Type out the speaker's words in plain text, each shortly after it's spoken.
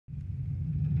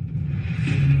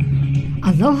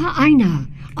Aloha Aina,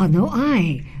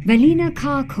 Alo'ai, Velina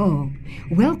Kako.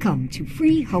 Welcome to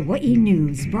Free Hawaii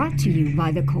News, brought to you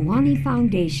by the Koani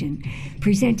Foundation,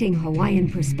 presenting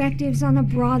Hawaiian perspectives on a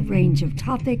broad range of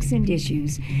topics and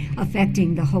issues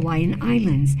affecting the Hawaiian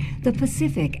Islands, the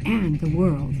Pacific, and the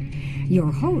world.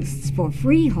 Your hosts for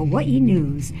Free Hawaii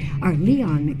News are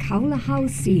Leon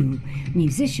Kaulahau-Siu,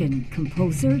 musician,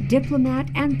 composer, diplomat,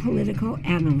 and political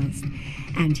analyst,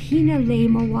 and Hina Lei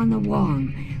Moana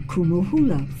Wong,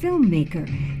 Kumuhula, filmmaker,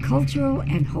 cultural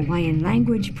and Hawaiian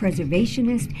language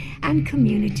preservationist, and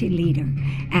community leader.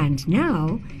 And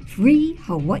now, Free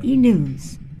Hawaii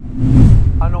News.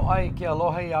 Ano ai ke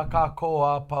aloha ia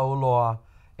kākoa pauloa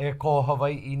e ko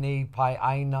Hawaii nei pai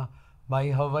aina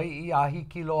mai Hawaii a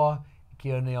hiki loa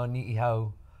ki o ni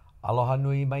hau. Aloha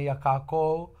nui mai a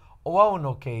kāko o au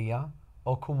no keia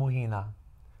o Kumuhina.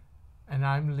 And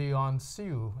I'm Leon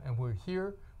Siu, and we're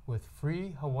here with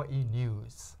Free Hawaii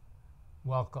News.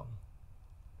 Welcome.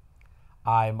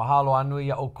 Ai mahalo anu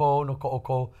ia oko no ko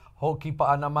oko hoki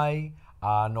pa ana mai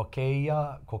a no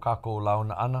keia ko kako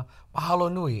launa ana.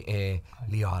 Mahalo nui e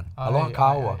Leon. Aloha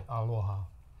kaua. Aloha.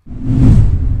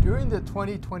 During the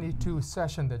 2022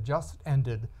 session that just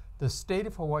ended, the State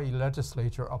of Hawaii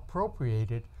Legislature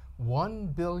appropriated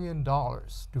 $1 billion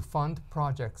to fund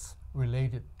projects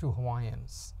related to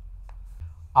Hawaiians.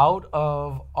 Out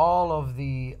of all of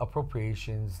the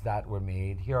appropriations that were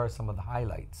made, here are some of the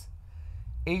highlights.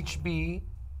 HB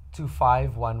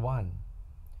 2511,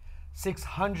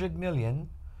 $600 million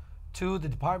to the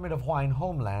Department of Hawaiian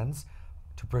Homelands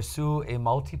to pursue a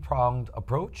multi-pronged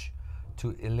approach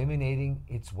to eliminating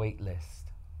its wait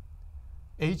list.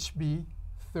 HB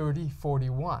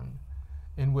 3041,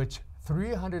 in which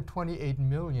 $328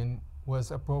 million was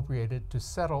appropriated to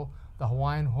settle the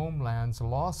Hawaiian Homelands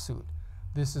lawsuit.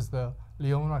 This is the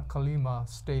Leona Kalima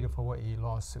State of Hawaii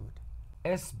lawsuit.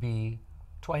 SB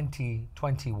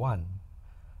 2021,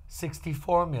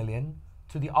 $64 million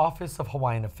to the Office of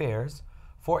Hawaiian Affairs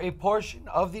for a portion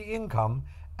of the income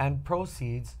and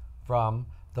proceeds from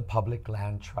the Public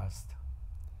Land Trust.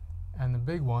 And the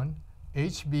big one,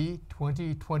 HB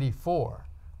 2024,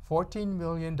 $14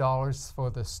 million for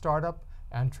the startup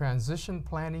and transition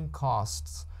planning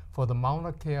costs for the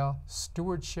Mauna Kea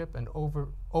Stewardship and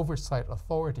Oversight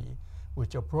Authority,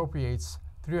 which appropriates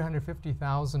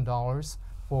 $350,000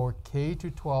 for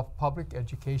K-12 public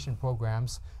education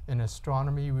programs in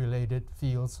astronomy-related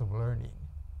fields of learning.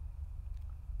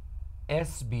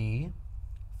 SB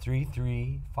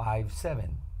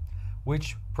 3357,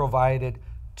 which provided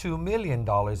 $2 million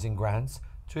in grants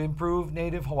to improve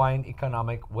Native Hawaiian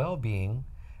economic well-being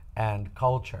and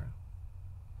culture.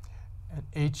 And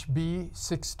HB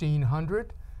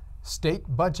 1600, State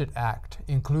Budget Act,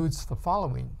 includes the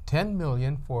following: $10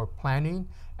 million for planning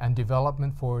and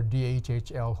development for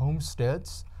DHHL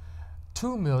homesteads,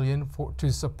 $2 million to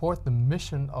support the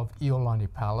mission of Iolani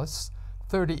Palace,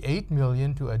 $38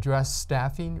 million to address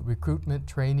staffing, recruitment,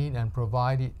 training, and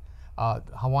provide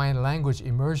Hawaiian language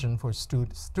immersion for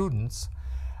students.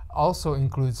 Also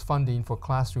includes funding for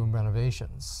classroom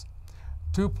renovations.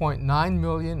 $2.9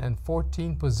 million and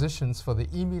 14 positions for the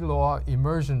Imiloa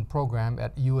Immersion Program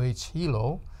at UH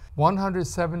Hilo,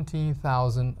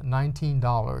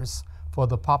 $117,019 for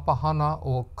the Papahana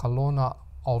o Kalona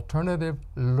Alternative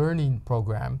Learning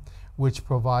Program, which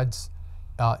provides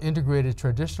integrated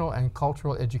traditional and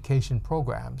cultural education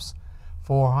programs,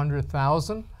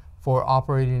 $400,000 for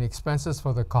operating expenses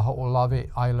for the Kaho'olawe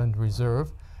Island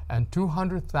Reserve, and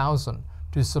 $200,000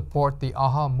 to support the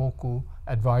Aha Moku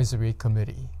Advisory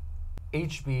Committee.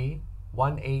 HB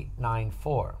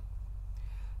 1894.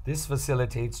 This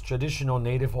facilitates traditional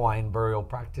Native Hawaiian burial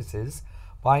practices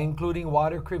by including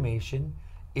water cremation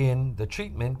in the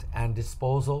treatment and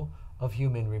disposal of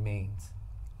human remains.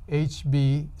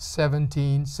 HB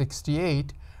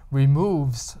 1768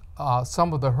 removes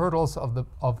some of the hurdles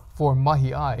for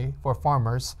mahi'ai, for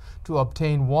farmers, to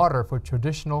obtain water for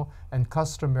traditional and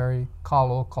customary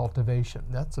kalo cultivation.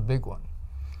 That's a big one.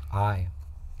 Aye.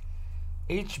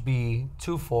 HB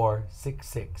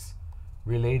 2466,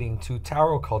 relating to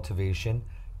taro cultivation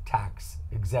tax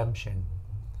exemption.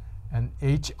 And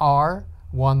HR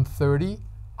 130,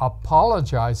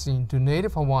 apologizing to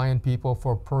Native Hawaiian people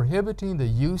for prohibiting the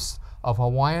use of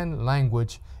Hawaiian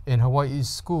language in Hawaii's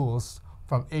schools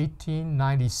from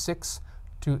 1896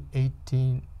 to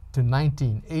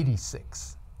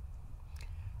 1986.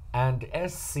 And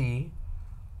SC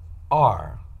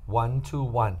R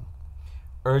 121,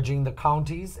 urging the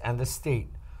counties and the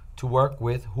state to work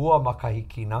with Hua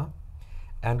Makahikina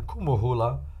and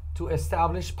Kumuhula to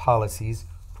establish policies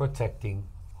protecting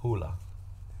hula.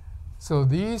 So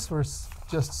these were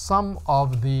just some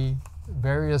of the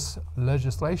various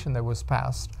legislation that was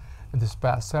passed in this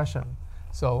past session.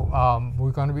 So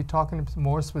we're going to be talking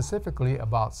more specifically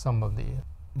about some of the.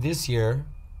 This year,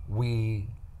 we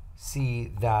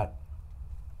see that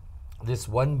this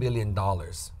 $1 billion,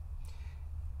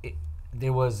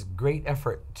 there was great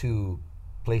effort to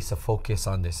place a focus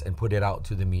on this and put it out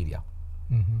to the media.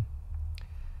 Mm-hmm.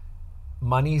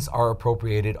 Monies are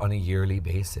appropriated on a yearly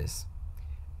basis.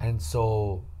 And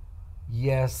so,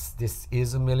 yes, this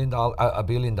is $1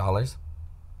 billion,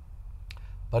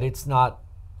 but it's not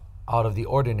out of the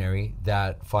ordinary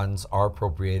that funds are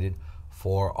appropriated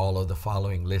for all of the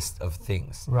following list of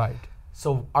things. Right.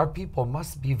 So our people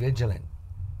must be vigilant.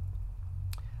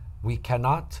 We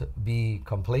cannot be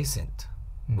complacent.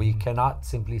 Mm-hmm. We cannot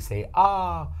simply say,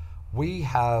 we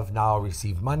have now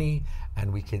received money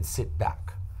and we can sit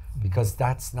back, because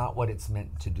that's not what it's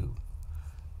meant to do.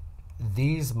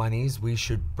 These monies we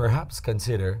should perhaps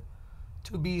consider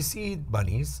to be seed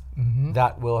monies Mm-hmm.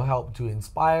 that will help to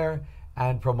inspire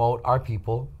and promote our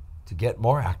people to get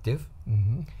more active.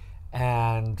 Mm-hmm.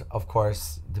 And of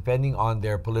course, depending on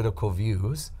their political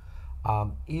views,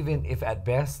 even if at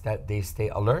best that they stay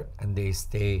alert and they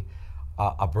stay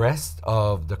abreast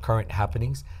of the current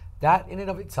happenings, that in and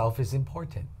of itself is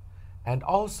important. And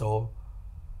also,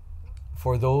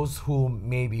 for those who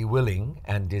may be willing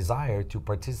and desire to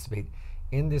participate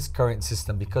in this current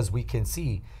system, because we can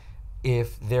see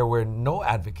if there were no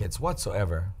advocates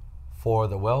whatsoever for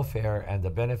the welfare and the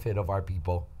benefit of our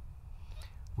people,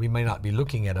 we may not be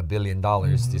looking at $1 billion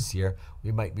Mm-hmm. this year.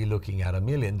 We might be looking at $1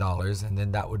 million, and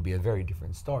then that would be a very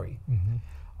different story.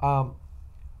 Mm-hmm.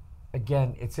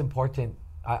 Again, it's important.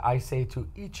 I say to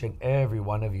each and every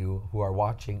one of you who are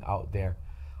watching out there,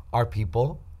 our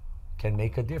people can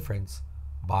make a difference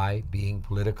by being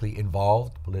politically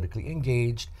involved, politically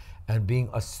engaged, and being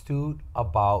astute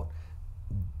about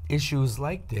issues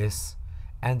like this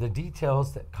and the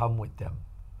details that come with them.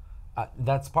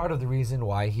 That's part of the reason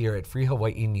why here at Free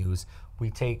Hawaii News, we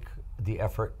take the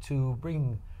effort to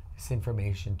bring this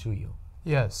information to you.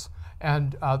 Yes,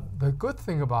 and the good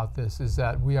thing about this is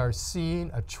that we are seeing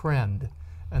a trend,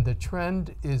 and the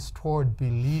trend is toward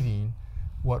believing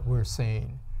what we're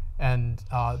saying. And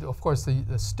of course,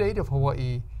 the state of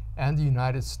Hawaii and the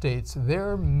United States,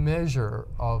 their measure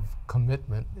of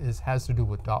commitment has to do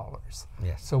with dollars.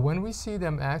 Yes. So when we see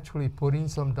them actually putting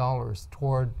some dollars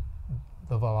toward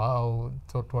the Vala'o,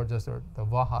 toward just the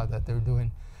Vaha that they're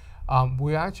doing,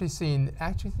 we're actually seeing,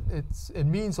 it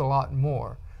means a lot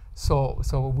more. So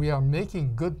we are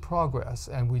making good progress,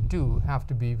 and we do have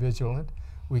to be vigilant.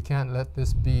 We can't let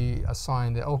this be a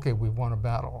sign that, okay, we won a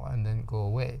battle and then go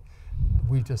away.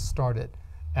 We just started.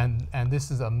 And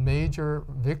this is a major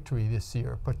victory this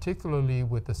year, particularly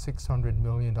with the $600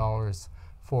 million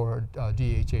for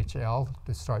DHHL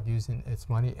to start using its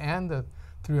money, and the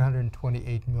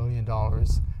 $328 million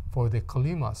for the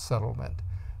Kalima settlement,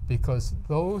 because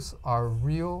those are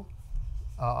real,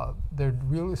 they're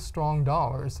really strong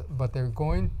dollars, but they're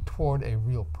going toward a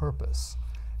real purpose.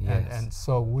 Yes. And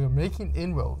so we're making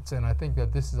inroads, and I think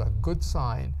that this is a good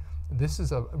sign. This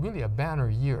is really a banner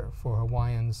year for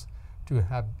Hawaiians to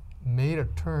have made a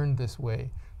turn this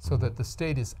way, so that the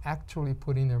state is actually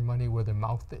putting their money where their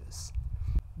mouth is.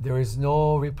 There is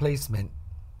no replacement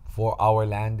for our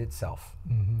land itself.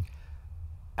 Mm-hmm.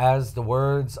 As the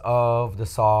words of the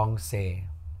song say,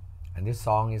 and this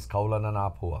song is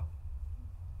Kaulananapua,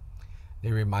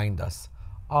 they remind us,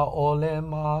 A'ole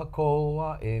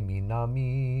makoa e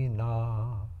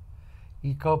minamina,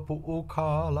 ika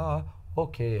pu'ukala o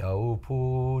ke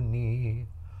aupuni,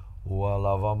 ua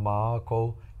lava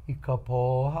mako ika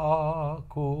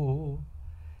pohaku,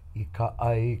 ika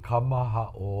ai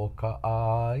kamaha o ka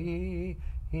ai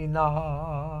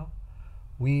hina.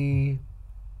 We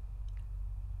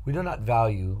do not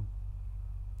value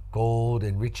gold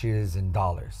and riches and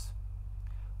dollars.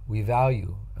 We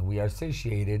value and we are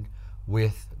satiated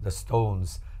with the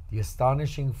stones, the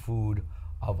astonishing food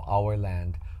of our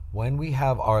land. When we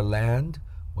have our land,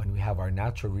 when we have our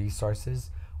natural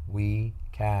resources, we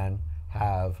can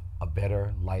have a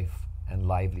better life and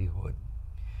livelihood.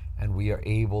 And we are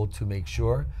able to make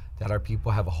sure that our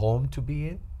people have a home to be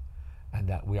in, and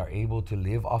that we are able to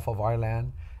live off of our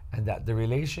land, and that the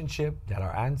relationship that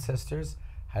our ancestors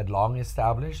had long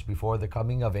established before the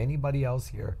coming of anybody else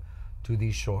here to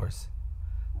these shores.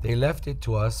 They left it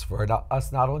to us for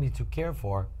us not only to care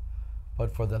for,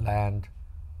 but for the land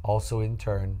also in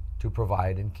turn to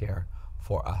provide and care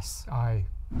for us. Aye.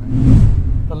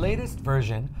 The latest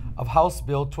version of House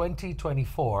Bill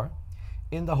 2024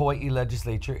 in the Hawaii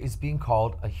legislature is being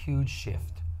called a huge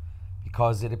shift,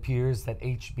 because it appears that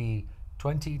HB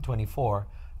 2024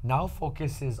 now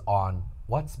focuses on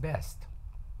what's best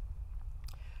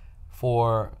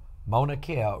for Mauna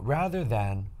Kea rather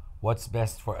than what's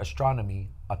best for astronomy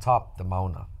atop the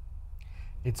Mauna.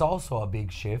 It's also a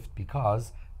big shift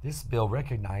because this bill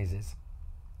recognizes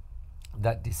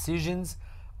that decisions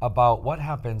about what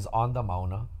happens on the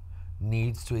Mauna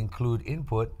needs to include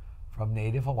input from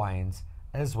Native Hawaiians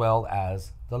as well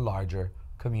as the larger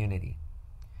community.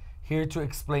 Here to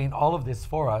explain all of this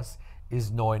for us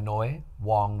is Noenoe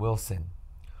Wong Wilson,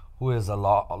 who is a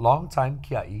long-time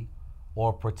kia'i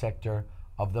or protector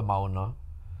of the Mauna.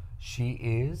 She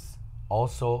is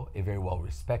also a very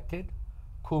well-respected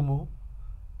kumu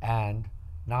and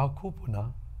now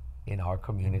kupuna in our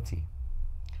community.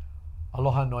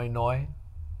 Aloha Noenoe,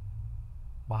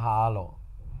 mahalo.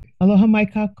 Aloha mai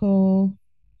kako.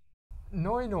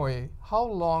 Noenoe, how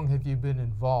long have you been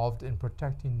involved in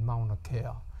protecting Mauna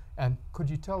Kea? And could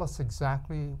you tell us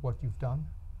exactly what you've done?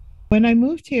 When I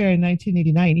moved here in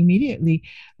 1989, immediately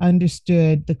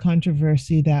understood the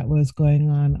controversy that was going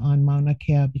on Mauna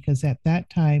Kea, because at that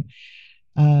time,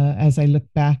 as I look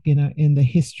back in the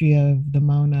history of the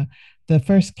Mauna, the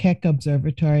first Keck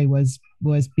Observatory was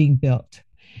being built.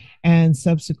 And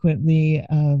subsequently,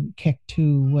 Keck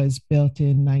 2 was built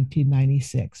in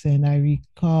 1996. And I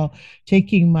recall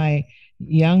taking my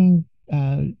young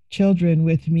children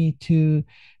with me to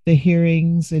the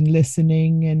hearings and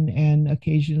listening and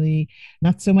occasionally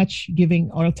not so much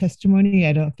giving oral testimony.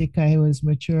 I don't think I was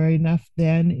mature enough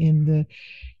then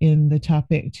in the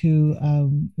topic to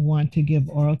want to give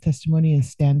oral testimony and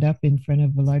stand up in front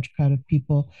of a large crowd of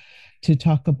people to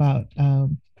talk about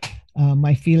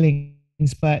my feelings.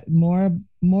 But more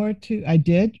to, I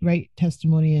did write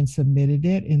testimony and submitted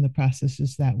it in the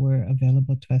processes that were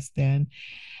available to us then.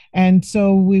 And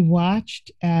so we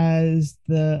watched as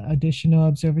the additional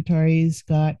observatories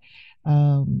got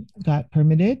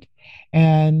permitted.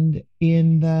 And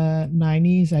in the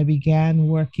 90s, I began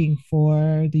working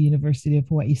for the University of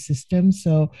Hawaii system.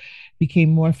 So became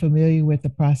more familiar with the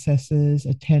processes,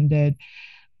 attended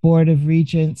Board of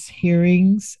Regents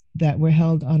hearings that were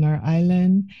held on our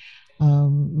island.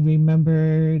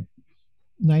 Remember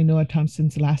Nainoa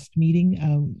Thompson's last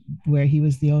meeting, where he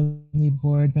was the only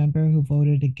board member who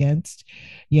voted against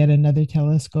yet another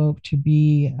telescope to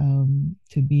be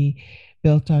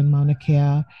built on Mauna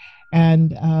Kea,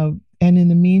 and in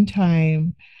the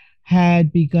meantime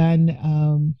had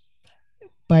begun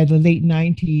by the late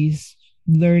 90s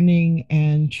learning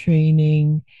and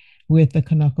training with the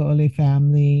Kanakaole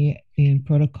family in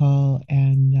protocol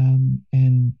and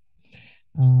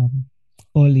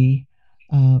oli.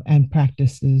 And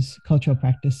practices, cultural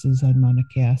practices on Mauna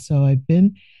Kea. So I've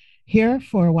been here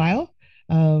for a while.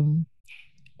 And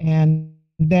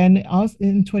then also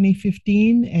in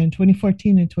 2015 and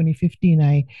 2014 and 2015,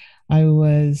 I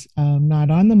was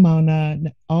not on the Mauna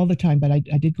all the time, but I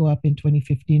did go up in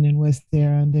 2015 and was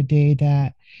there on the day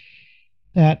that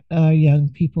young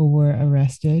people were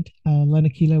arrested.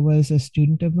 Lanakila was a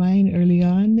student of mine early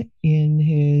on in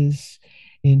his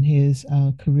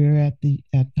career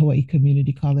at Hawaii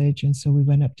Community College, and so we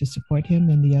went up to support him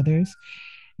and the others,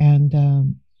 and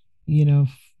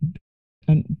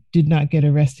did not get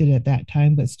arrested at that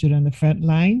time, but stood on the front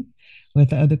line with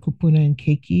the other kupuna and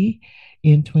keiki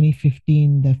in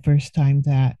 2015, the first time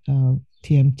that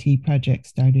TMT project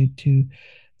started to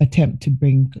attempt to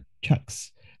bring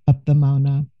trucks up the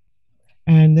Mauna.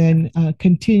 And then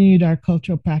continued our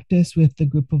cultural practice with the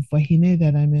group of wahine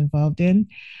that I'm involved in.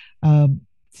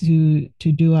 To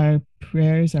do our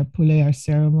prayers, our pule, our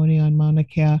ceremony on Mauna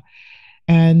Kea,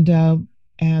 and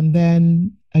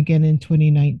then again in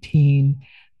 2019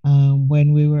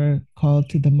 when we were called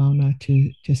to the Mauna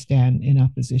to stand in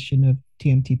opposition of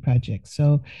TMT projects.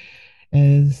 So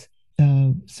as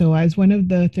one of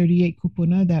the 38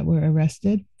 kupuna that were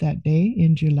arrested that day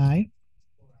in July.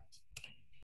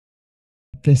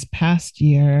 This past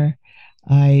year,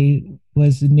 I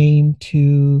was named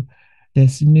to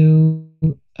this new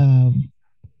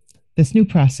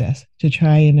process to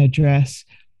try and address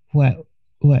what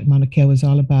Mauna Kea was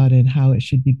all about and how it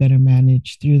should be better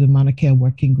managed through the Mauna Kea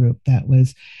working group that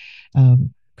was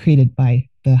created by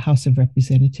the House of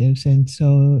Representatives. And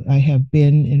so I have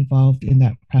been involved in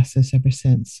that process ever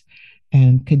since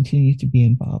and continue to be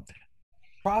involved.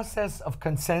 Process of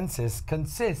consensus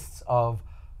consists of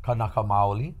Kanaka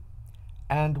Maoli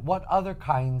and what other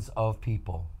kinds of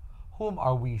people? Whom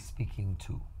are we speaking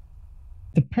to?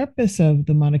 The purpose of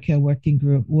the Mauna Kea Working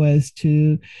Group was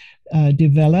to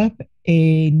develop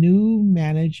a new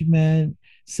management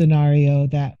scenario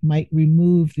that might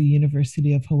remove the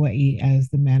University of Hawaii as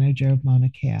the manager of Mauna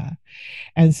Kea.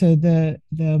 And so the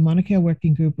Mauna Kea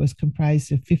working group was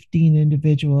comprised of 15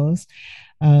 individuals.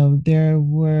 There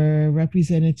were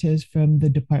representatives from the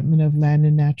Department of Land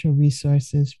and Natural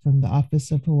Resources, from the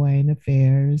Office of Hawaiian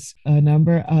Affairs, a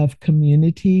number of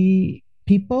community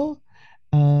people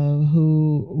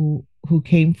who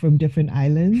came from different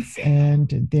islands,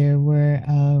 and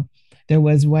there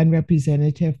was one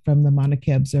representative from the Mauna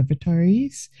Kea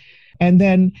observatories, and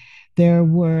then there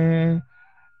were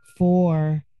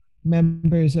 4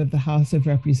 members of the House of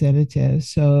Representatives.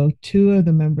 So 2 of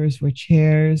the members were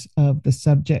chairs of the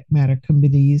subject matter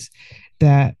committees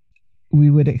that we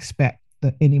would expect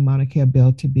any Mauna Kea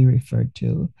bill to be referred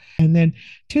to. And then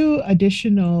 2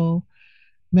 additional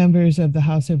members of the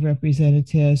House of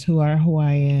Representatives who are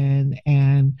Hawaiian,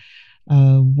 and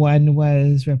one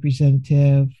was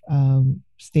Representative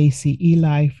Stacy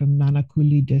Eli from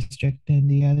Nanakuli District, and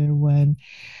the other one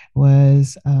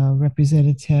was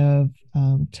Representative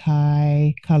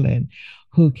Ty Cullen,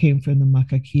 who came from the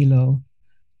Makakilo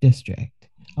District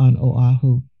on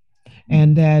Oahu.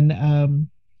 And then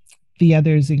the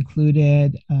others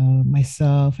included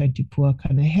myself, Antipua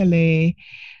Kanahele,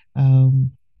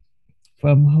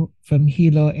 from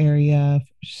Hilo area,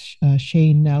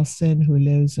 Shane Nelson, who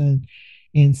lives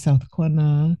in South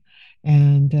Kona,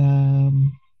 and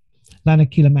Lana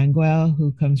Manguel,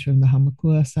 who comes from the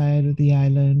Hamakua side of the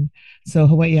island. So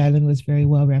Hawaii Island was very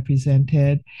well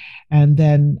represented. And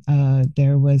then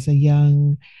there was a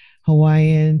young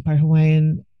part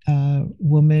Hawaiian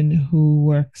woman who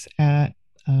works at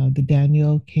the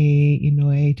Daniel K.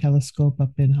 Inouye telescope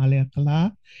up in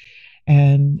Haleakala.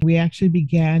 And we actually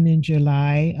began in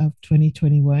July of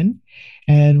 2021.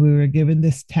 And we were given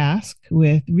this task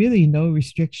with really no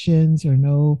restrictions or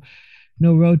no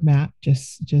roadmap,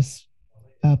 just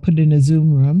put in a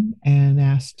Zoom room and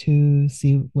asked to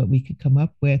see what we could come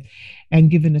up with,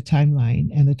 and given a timeline.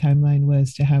 And the timeline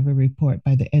was to have a report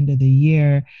by the end of the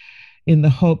year, in the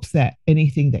hopes that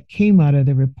anything that came out of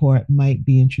the report might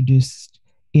be introduced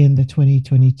in the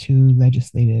 2022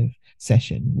 legislative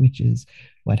session, which is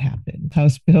what happened.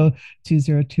 House Bill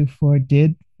 2024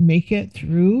 did make it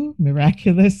through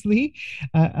miraculously.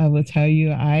 I will tell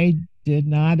you, I did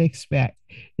not expect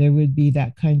there would be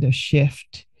that kind of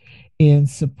shift in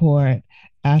support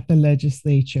at the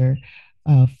legislature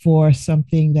for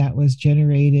something that was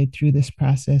generated through this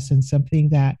process, and something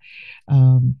that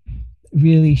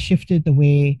really shifted the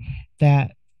way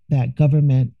that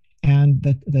government and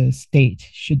the state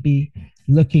should be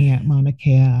looking at Mauna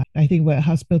Kea. I think what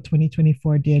House Bill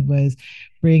 2024 did was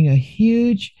bring a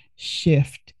huge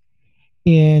shift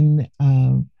in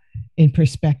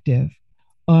perspective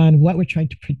on what we're trying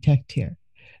to protect here.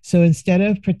 So instead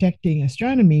of protecting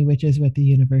astronomy, which is what the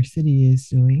university is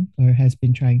doing or has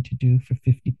been trying to do for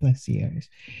 50 plus years,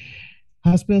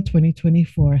 House Bill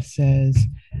 2024 says,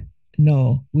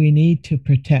 no, we need to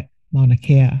protect Mauna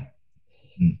Kea.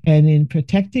 And in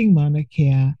protecting Mauna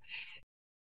Kea,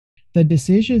 the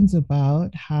decisions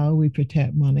about how we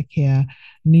protect Mauna Kea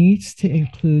needs to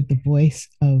include the voice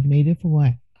of Native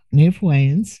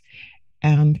Hawaiians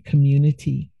and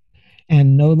community,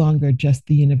 and no longer just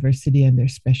the university and their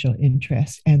special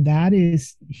interests. And that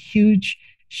is a huge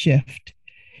shift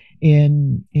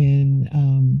in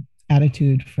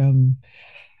attitude from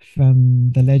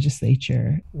the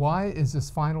legislature. Why is this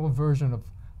final version of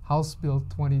House Bill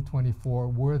 2024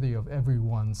 worthy of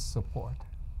everyone's support?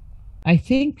 I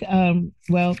think,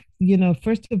 well,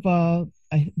 first of all,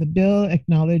 the bill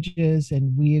acknowledges,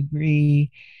 and we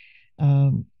agree,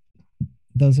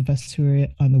 those of us who are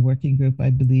on the working group,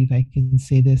 I believe I can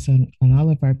say this on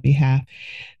all of our behalf,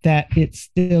 that it's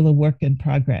still a work in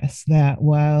progress, that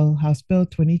while House Bill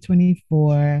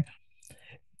 2024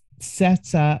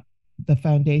 sets up the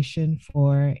foundation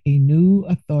for a new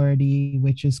authority,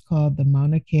 which is called the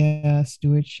Mauna Kea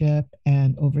Stewardship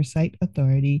and Oversight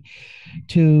Authority,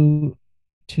 to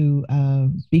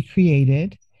be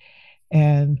created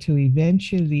and to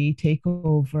eventually take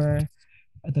over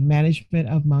the management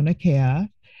of Mauna Kea,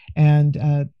 and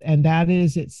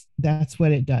that's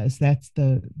what it does. That's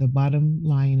the bottom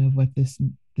line of what this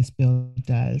bill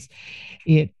does.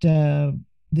 It does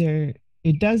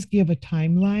give a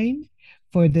timeline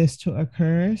for this to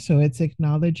occur. So it's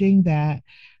acknowledging that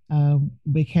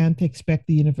we can't expect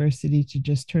the university to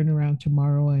just turn around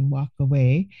tomorrow and walk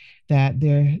away, that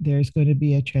there's going to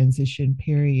be a transition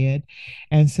period.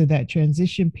 And so that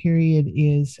transition period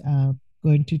is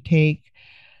going to take,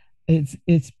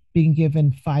 it's being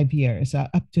given 5 years,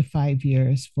 up to 5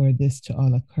 years for this to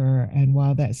all occur. And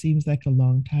while that seems like a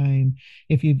long time,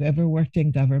 if you've ever worked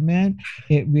in government,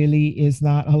 it really is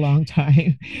not a long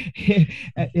time.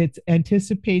 It's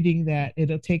anticipating that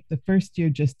it'll take the first year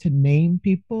just to name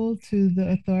people to the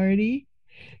authority.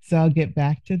 So I'll get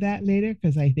back to that later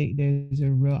because I think there's a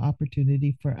real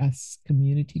opportunity for us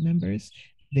community members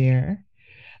there.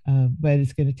 But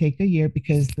it's going to take a year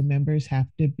because the members have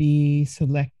to be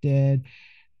selected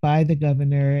by the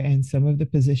governor, and some of the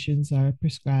positions are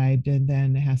prescribed, and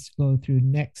then it has to go through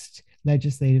next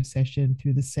legislative session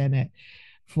through the Senate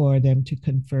for them to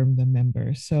confirm the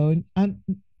members. So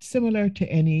similar to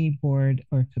any board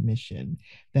or commission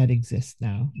that exists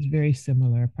now, it's a very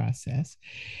similar process.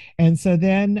 And so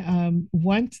then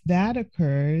once that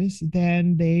occurs,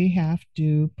 then they have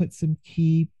to put some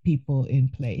key people in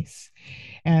place.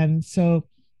 And so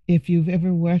if you've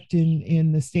ever worked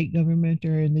in the state government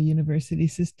or in the university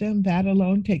system, that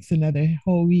alone takes another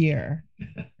whole year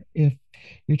if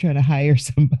you're trying to hire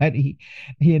somebody,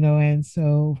 and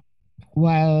so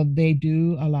while they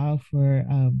do allow for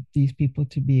these people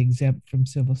to be exempt from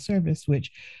civil service,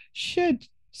 which should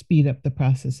speed up the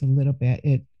process a little bit,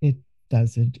 it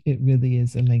doesn't. It really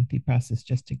is a lengthy process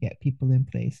just to get people in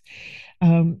place.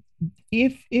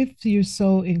 If you're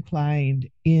so inclined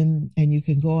and you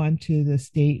can go onto the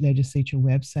state legislature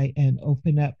website and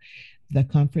open up the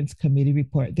conference committee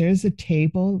report, there's a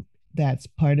table that's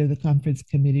part of the conference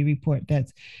committee report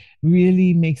that's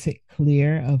really makes it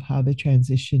clear of how the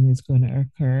transition is going to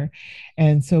occur.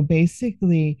 And so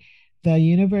basically the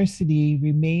university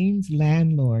remains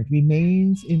landlord,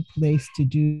 remains in place to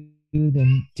do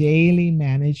the daily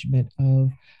management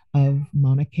of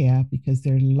Mauna Kea, because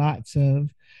there are lots of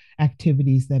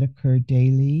activities that occur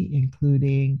daily,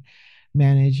 including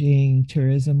managing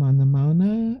tourism on the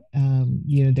Mauna.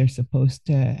 They're supposed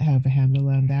to have a handle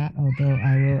on that, although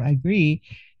I will agree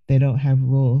they don't have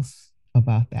rules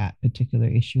about that particular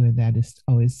issue, and that has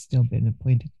always still been a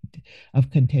point of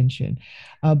contention.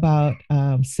 About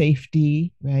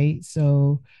safety, right?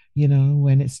 So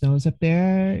when it snows up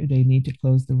there, they need to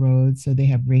close the roads. So they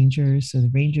have rangers. So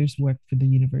the rangers work for the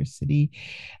university.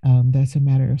 That's a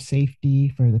matter of safety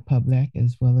for the public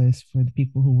as well as for the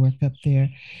people who work up there.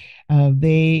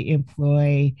 They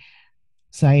employ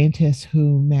scientists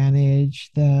who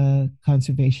manage the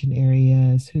conservation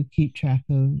areas, who keep track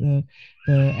of the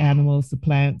animals, the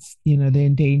plants, the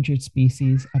endangered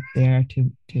species up there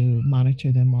to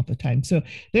monitor them all the time. So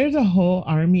there's a whole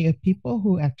army of people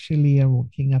who actually are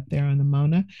working up there on the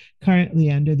Mauna, currently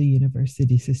under the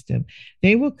university system.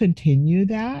 They will continue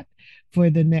that for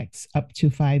the next up to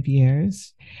 5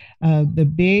 years.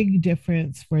 The big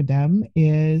difference for them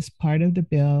is part of the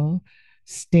bill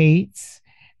states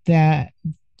that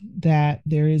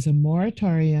there is a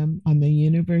moratorium on the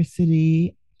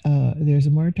university. There's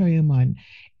a moratorium on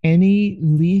any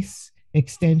lease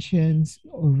extensions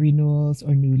or renewals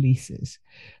or new leases.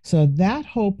 So that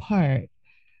whole part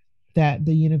that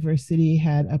the university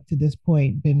had up to this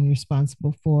point been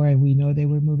responsible for, and we know they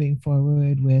were moving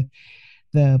forward with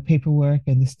the paperwork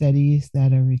and the studies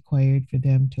that are required for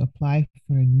them to apply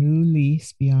for a new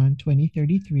lease beyond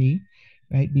 2033,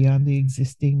 right, beyond the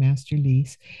existing master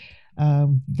lease.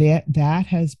 That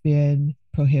has been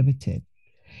prohibited,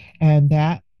 and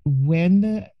that when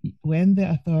the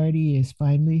authority is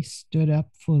finally stood up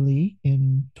fully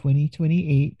in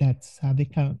 2028, that's how they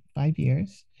count 5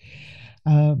 years.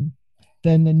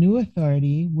 Then the new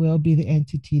authority will be the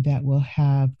entity that will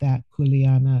have that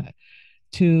kuleana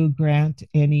to grant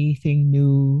anything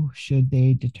new should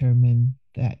they determine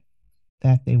that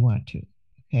they want to.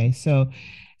 Okay, so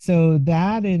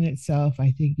that in itself,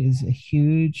 I think, is a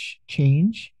huge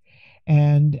change,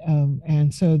 and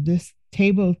so this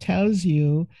table tells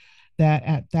you that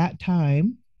at that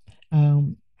time,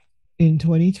 in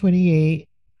 2028,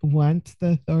 once the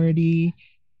authority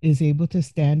is able to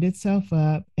stand itself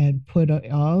up and put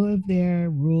all of their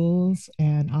rules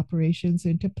and operations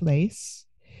into place,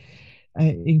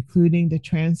 including the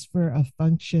transfer of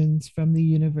functions from the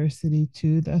university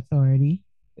to the authority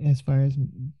as far as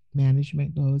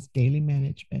management goes, daily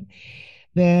management,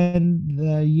 then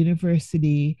the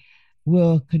university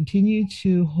will continue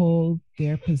to hold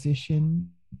their position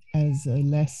as a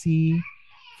lessee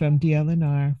from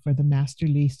DLNR for the master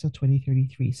lease till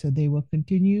 2033. So they will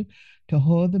continue to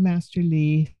hold the master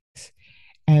lease,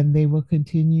 and they will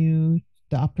continue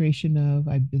the operation of,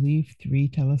 I believe, 3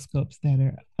 telescopes that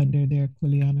are under their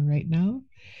kuleana right now.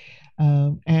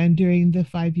 And during the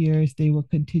 5 years, they will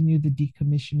continue the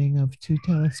decommissioning of 2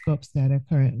 telescopes that are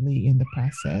currently in the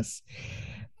process.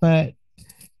 But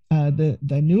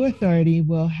the new authority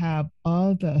will have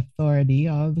all the authority,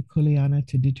 all the Kuleana,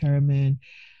 to determine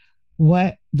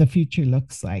what the future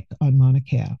looks like on Mauna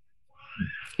Kea.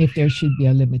 If there should be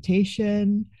a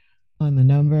limitation on the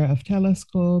number of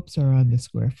telescopes or on the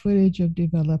square footage of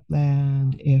developed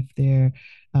land, if there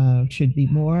should be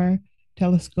more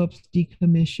telescopes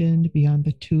decommissioned beyond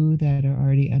the 2 that are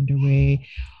already underway,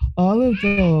 all of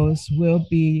those will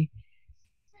be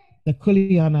the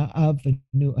Kuleana of the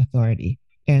new authority,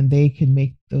 and they can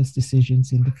make those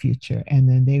decisions in the future, and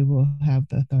then they will have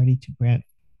the authority to grant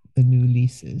the new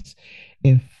leases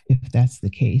if that's the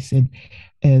case. And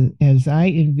as I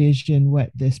envision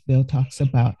what this bill talks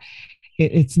about,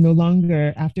 it's no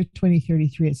longer, after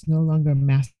 2033, it's no longer a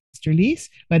master lease,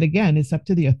 but again, it's up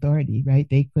to the authority, right?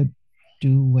 They could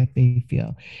do what they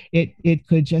feel. It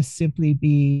could just simply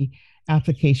be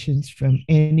applications from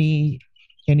any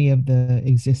of the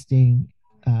existing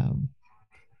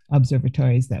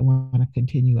observatories that want to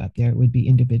continue up there. It would be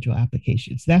individual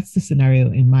applications. That's the scenario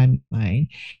in my mind,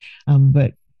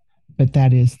 but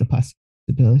that is the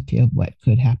possibility of what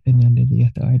could happen under the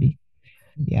authority.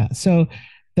 Yeah, so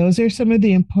those are some of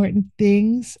the important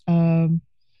things.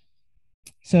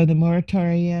 So the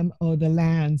moratorium, the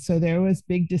land. So there was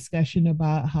big discussion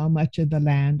about how much of the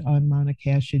land on Mauna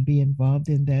Kea should be involved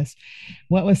in this.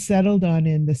 What was settled on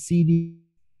in the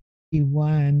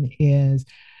CD1 is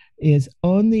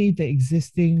only the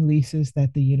existing leases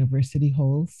that the university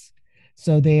holds.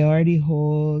 So they already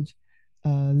hold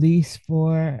a lease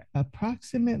for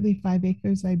approximately 5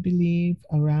 acres, I believe,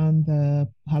 around the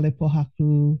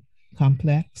Halepohaku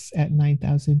complex at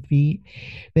 9,000 feet.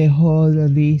 They hold a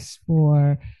lease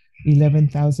for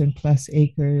 11,000 plus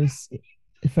acres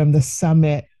from the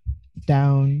summit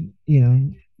down,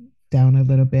 down a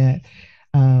little bit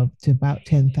to about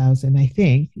 10,000, I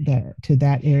think, to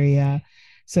that area.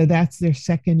 So that's their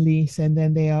second lease. And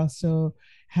then they also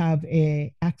have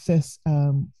a access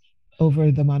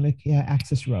over the Mauna Kea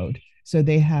access road. So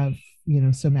they have,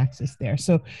 some access there.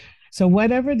 So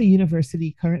whatever the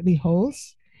university currently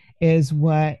holds is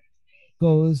what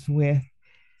goes with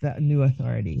the new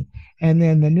authority. And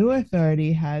then the new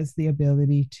authority has the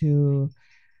ability to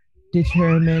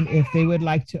determine if they would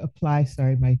like to apply,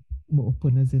 sorry, my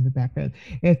mo'opuna's in the background.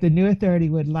 If the new authority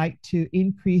would like to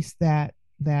increase that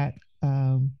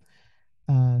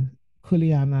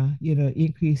Kuleana,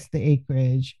 increase the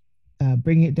acreage,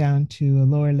 bring it down to a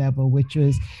lower level, which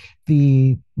was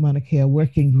the Mauna Kea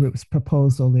Working Group's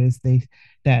proposal, is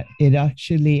that it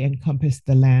actually encompassed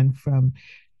the land from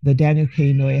the Daniel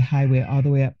K. Inouye Highway all the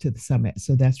way up to the summit.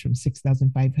 So that's from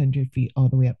 6,500 feet all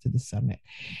the way up to the summit.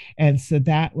 And so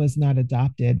that was not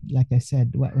adopted. Like I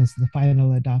said, what was the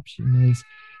final adoption is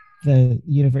the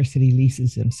university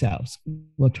leases themselves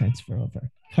will transfer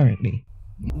over currently.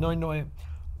 Noe,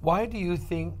 why do you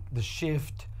think the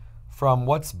shift from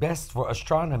what's best for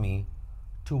astronomy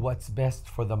to what's best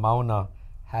for the Mauna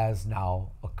has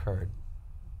now occurred?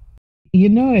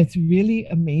 It's really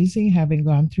amazing having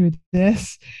gone through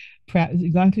this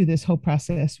whole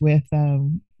process with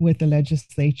the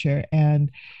legislature and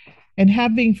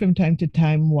having from time to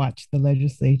time watched the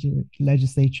legislature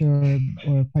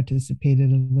or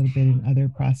participated a little bit in other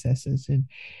processes, and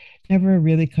never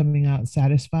really coming out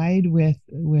satisfied with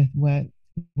what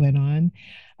went on.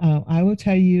 I will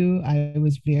tell you, I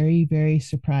was very, very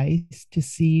surprised to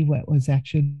see what was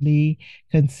actually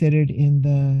considered in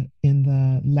the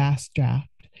last draft.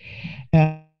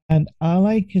 And all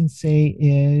I can say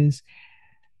is,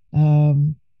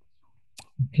 because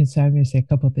I'm going to say a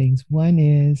couple of things. One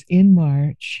is, in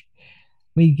March,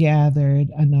 we gathered,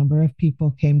 a number of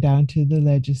people came down to the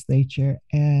legislature,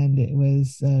 and it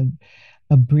was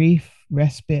a brief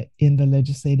respite in the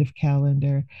legislative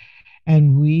calendar.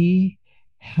 And we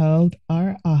held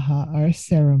our our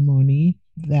ceremony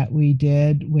that we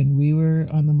did when we were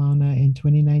on the Mauna in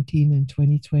 2019 and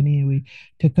 2020. And we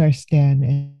took our stand,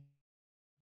 and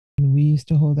we used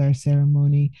to hold our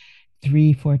ceremony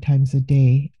 3-4 times a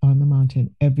day on the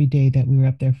mountain, every day that we were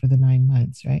up there for the 9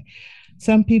 months, right?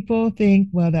 Some people think,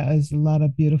 well, that was a lot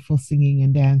of beautiful singing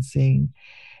and dancing.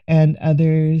 And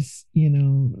others,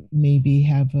 maybe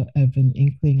have an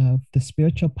inkling of the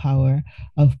spiritual power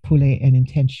of Pule and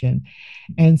intention.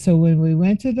 And so when we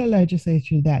went to the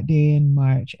legislature that day in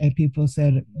March, and people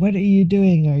said, "What are you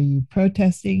doing? Are you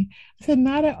protesting?" I said,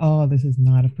 "Not at all. This is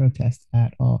not a protest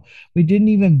at all. We didn't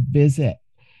even visit.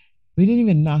 We didn't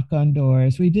even knock on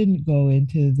doors. We didn't go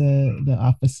into the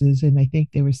offices." And I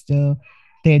think they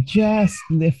had just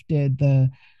lifted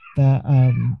the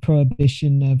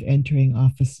prohibition of entering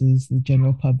offices. The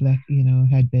general public,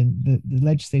 had been, the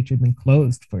legislature had been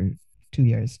closed for 2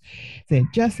 years. They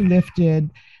had just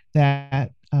lifted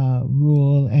that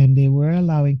rule, and they were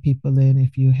allowing people in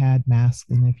if you had masks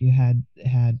and if you had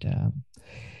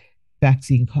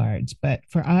vaccine cards. But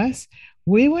for us,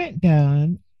 we went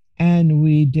down and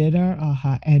we did our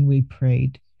AHA and we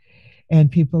prayed.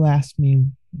 And people asked me,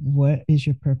 what is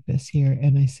your purpose here?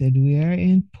 And I said, we are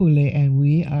in Pule and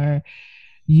we are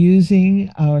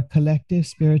using our collective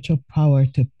spiritual power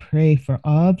to pray for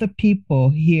all the people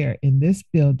here in this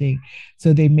building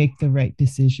so they make the right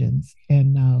decisions.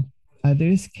 And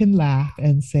others can laugh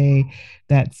and say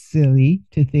that's silly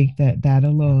to think that that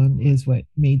alone is what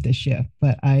made the shift.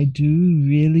 But I do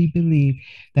really believe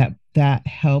that that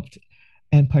helped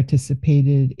and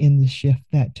participated in the shift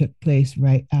that took place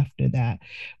right after that,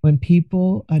 when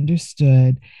people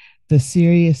understood the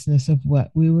seriousness of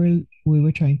what we were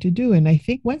trying to do. And I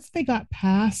think once they really got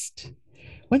past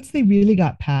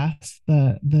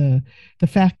the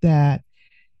fact that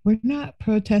we're not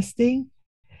protesting,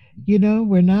 we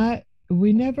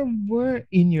never were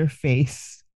in your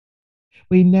face.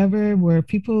 We never were.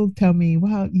 People tell me,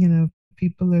 well,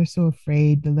 people are so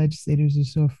afraid, the legislators are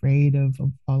so afraid of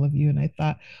all of you. And I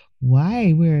thought,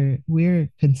 why? We're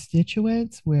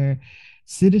constituents, we're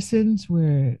citizens,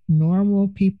 we're normal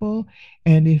people.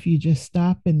 And if you just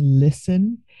stop and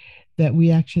listen, that we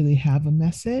actually have a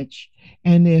message.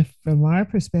 And if, from our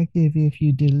perspective, if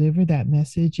you deliver that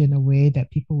message in a way that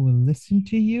people will listen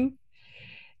to you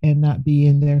and not be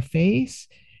in their face,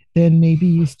 then maybe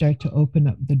you start to open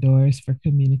up the doors for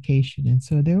communication. And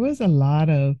so there was a lot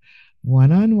of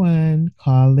one-on-one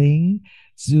calling,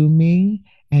 Zooming,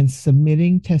 and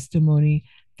submitting testimony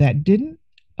that didn't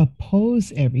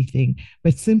oppose everything,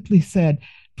 but simply said,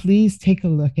 please take a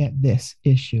look at this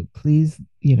issue. Please,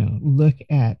 look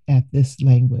at this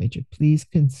language. Please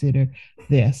consider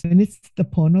this. And it's the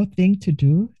Pono thing to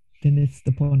do, then it's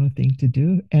the Pono thing to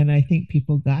do. And I think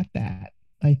people got that.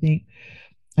 I think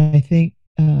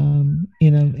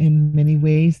in many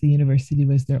ways, the university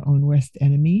was their own worst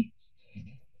enemy.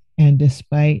 And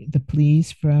despite the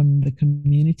pleas from the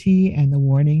community and the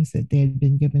warnings that they had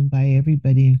been given by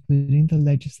everybody, including the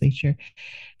legislature,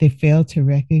 they failed to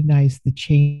recognize the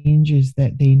changes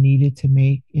that they needed to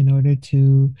make in order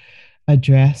to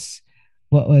address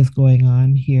what was going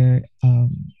on here,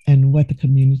 and what the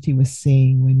community was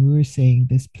saying when we were saying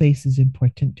this place is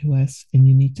important to us and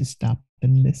you need to stop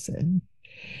and listen.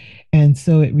 And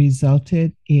so it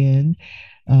resulted in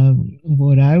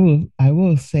what I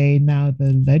will say now,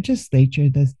 the legislature,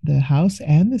 the House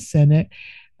and the Senate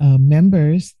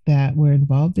members that were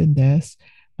involved in this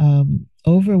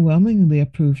overwhelmingly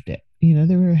approved it.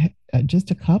 There were just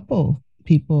a couple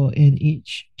people in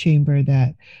each chamber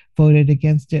that voted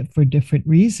against it for different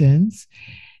reasons.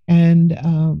 And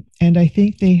I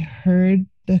think they heard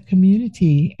the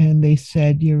community and they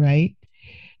said, you're right,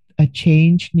 a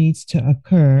change needs to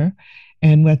occur.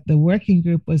 And what the working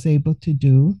group was able to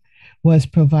do was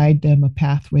provide them a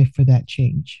pathway for that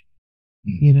change,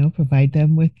 provide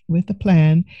them with a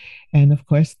plan. And of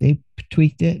course, they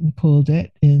tweaked it and pulled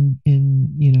it and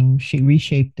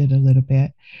reshaped it a little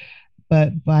bit.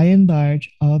 But by and large,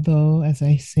 although, as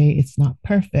I say, it's not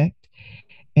perfect,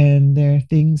 and there are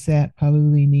things that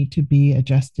probably need to be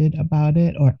adjusted about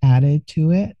it or added to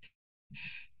it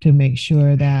to make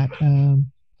sure that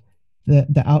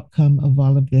the outcome of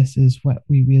all of this is what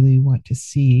we really want to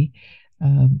see.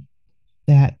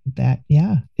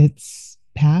 It's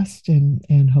passed,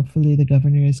 and hopefully the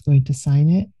governor is going to sign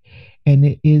it, and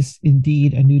it is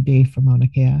indeed a new day for Mauna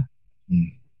Kea.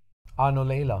 Ano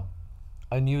Leila,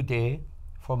 a new day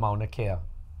for Mauna Kea.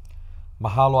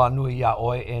 Mahalo anui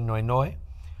yaoi e Noinoi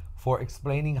for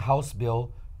explaining House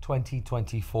Bill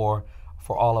 2024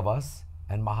 for all of us,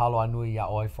 and mahalo anui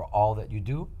yaoi for all that you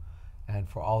do and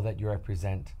for all that you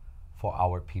represent for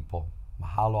our people.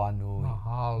 Mahalo anui.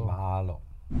 Mahalo.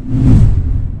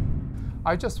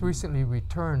 I just recently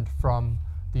returned from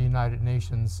the United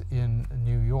Nations in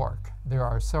New York. There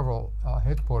are several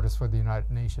headquarters for the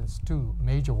United Nations. Two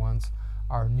major ones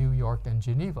are New York and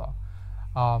Geneva.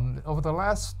 Over the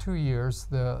last 2 years,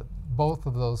 both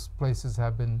of those places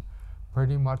have been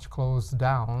pretty much closed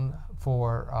down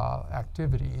for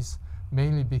activities,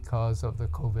 mainly because of the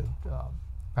COVID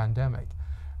pandemic.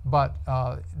 But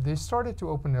they started to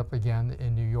open up again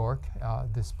in New York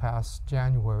this past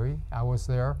January. I was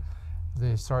there.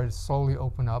 They started to slowly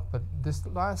open up, but this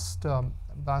last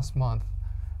month,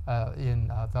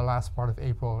 in the last part of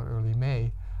April or early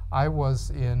May, I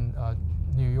was in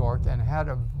New York and had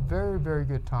a very, very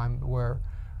good time where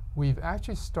we've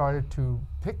actually started to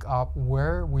pick up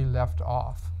where we left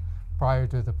off prior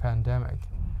to the pandemic.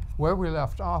 Where we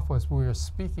left off was we were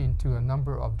speaking to a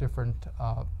number of different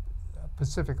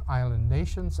Pacific Island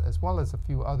nations, as well as a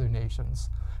few other nations,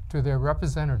 to their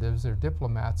representatives, their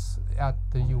diplomats at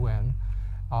the UN.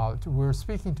 We're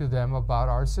speaking to them about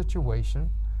our situation,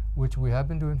 which we have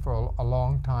been doing for a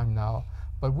long time now,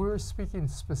 but we're speaking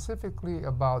specifically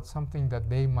about something that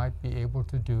they might be able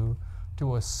to do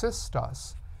to assist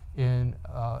us in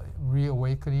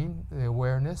reawakening the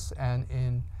awareness and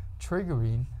in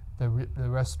triggering the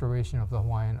restoration of the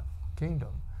Hawaiian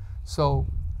Kingdom. So,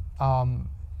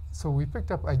 so we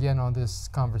picked up again on this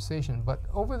conversation, but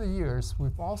over the years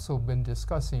we've also been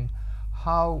discussing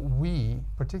how we,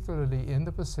 particularly in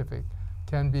the Pacific,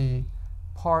 can be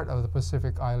part of the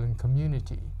Pacific Island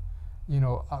community. You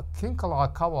know, King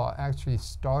Kalakaua actually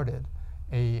started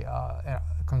a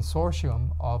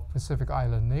consortium of Pacific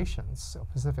Island nations,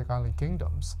 Pacific Island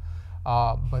kingdoms,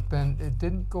 but then it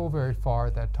didn't go very far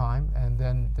at that time, and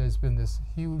then there's been this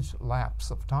huge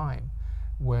lapse of time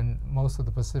when most of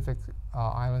the Pacific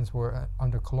Islands were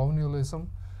under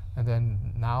colonialism, and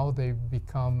then now they've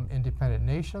become independent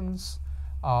nations,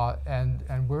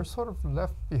 and we're sort of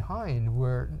left behind.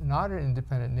 We're not an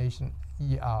independent nation,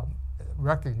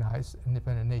 recognized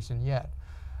independent nation yet,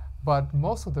 but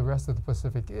most of the rest of the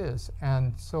Pacific is,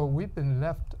 and so we've been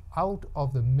left out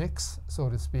of the mix,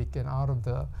 so to speak, and out of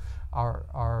the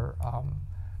our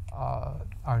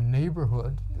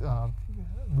neighborhood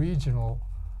regional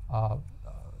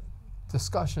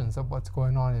discussions of what's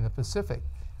going on in the Pacific.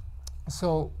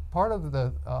 So part of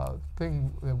the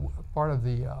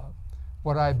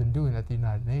what I've been doing at the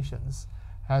United Nations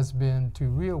has been to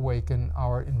reawaken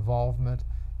our involvement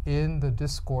in the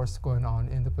discourse going on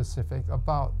in the Pacific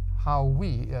about how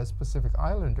we, as Pacific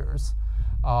Islanders,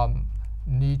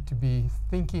 need to be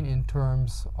thinking in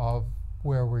terms of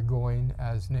where we're going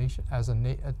as nation, as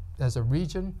a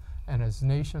region, and as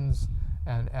nations,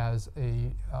 and as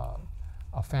a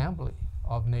family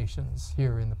of nations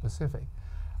here in the Pacific.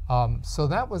 So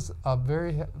that was a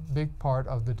very big part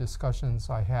of the discussions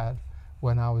I had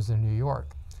when I was in New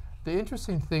York. The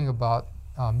interesting thing about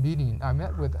meeting, I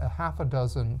met with a half a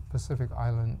dozen Pacific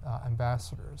Island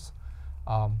ambassadors.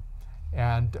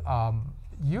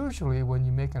 Usually when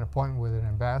you make an appointment with an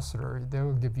ambassador, they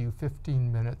will give you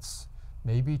 15 minutes,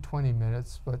 maybe 20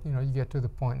 minutes, but you know, you get to the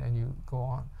point and you go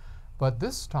on. But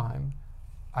this time,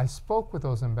 I spoke with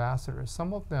those ambassadors,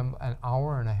 some of them an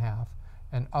hour and a half,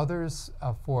 and others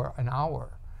for an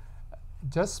hour,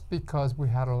 just because we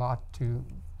had a lot to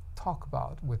talk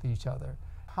about with each other.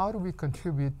 How do we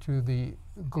contribute to the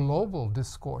global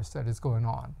discourse that is going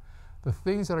on? The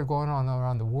things that are going on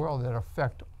around the world that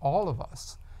affect all of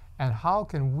us, and how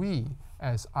can we,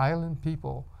 as island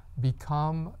people,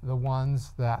 become the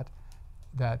ones that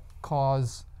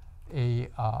cause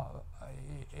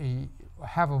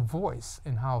have a voice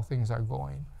in how things are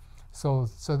going? So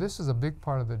this is a big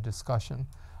part of the discussion.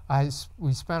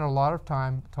 We spent a lot of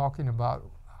time talking about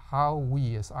how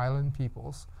we, as island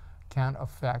peoples, can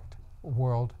affect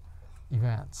world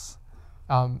events.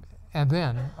 And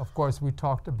then, of course, we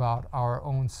talked about our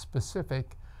own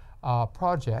specific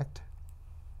project,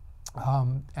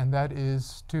 and that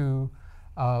is to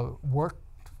work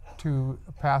to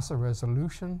pass a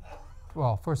resolution.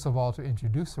 Well, first of all, to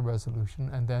introduce a resolution,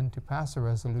 and then to pass a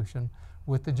resolution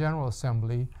with the General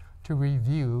Assembly to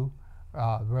review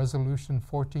Resolution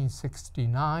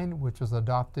 1469, which was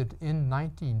adopted in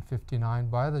 1959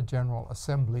 by the General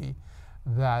Assembly,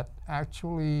 that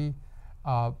actually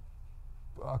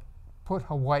put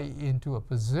Hawaii into a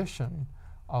position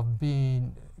of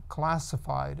being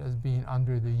classified as being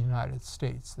under the United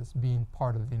States, as being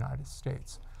part of the United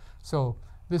States. So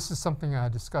this is something I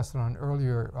discussed on an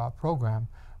earlier program,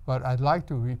 but I'd like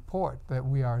to report that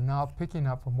we are now picking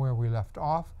up from where we left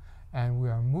off, and we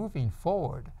are moving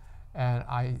forward. And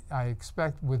I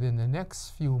expect within the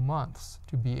next few months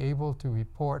to be able to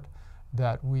report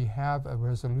that we have a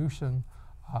resolution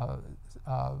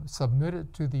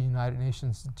submitted to the United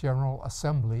Nations General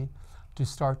Assembly to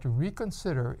start to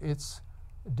reconsider its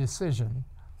decision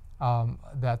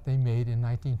that they made in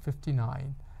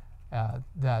 1959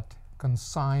 that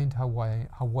consigned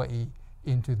Hawaii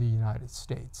into the United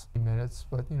States. Minutes,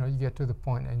 but you know, you get to the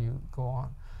point and you go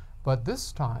on. But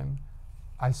this time,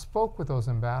 I spoke with those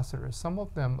ambassadors, some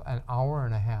of them an hour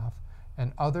and a half,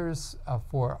 and others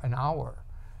for an hour,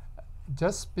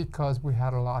 just because we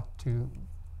had a lot to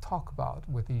talk about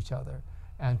with each other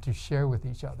and to share with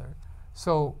each other.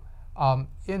 So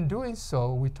in doing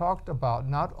so, we talked about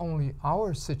not only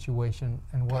our situation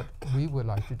and what we would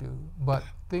like to do, but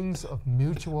things of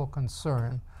mutual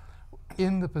concern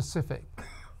in the Pacific,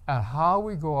 and how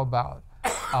we go about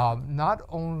not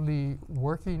only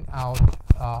working out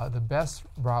the best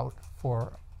route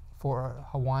for for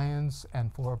Hawaiians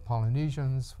and for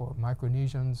Polynesians, for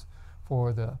Micronesians,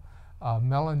 for the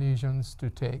Melanesians to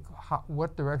take.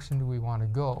 What direction do we want to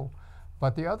go?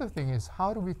 But the other thing is,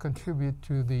 how do we contribute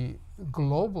to the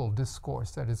global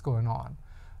discourse that is going on?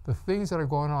 The things that are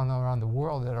going on around the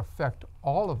world that affect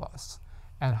all of us.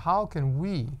 And how can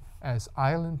we, as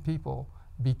island people,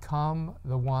 become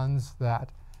the ones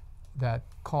that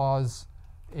cause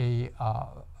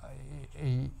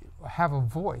have a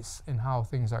voice in how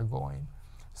things are going?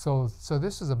 So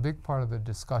this is a big part of the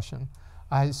discussion.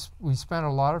 We spent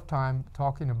a lot of time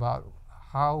talking about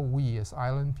how we as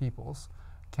island peoples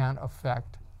can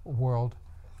affect world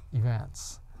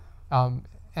events.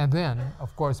 And then,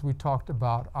 of course, we talked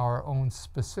about our own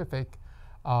specific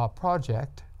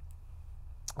project,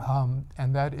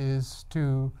 and that is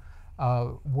to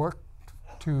work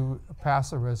to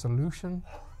pass a resolution.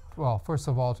 Well, first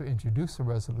of all, to introduce a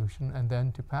resolution, and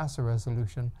then to pass a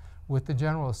resolution with the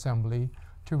General Assembly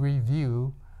to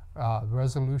review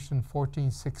Resolution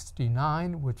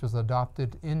 1469, which was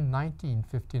adopted in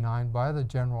 1959 by the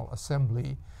General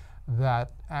Assembly,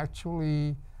 that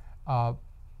actually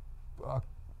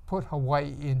put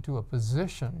Hawaii into a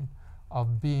position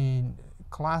of being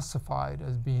classified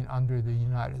as being under the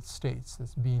United States,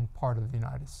 as being part of the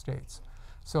United States.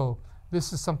 So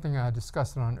this is something I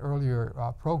discussed on an earlier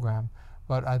program,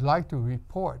 but I'd like to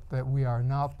report that we are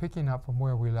now picking up from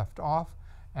where we left off,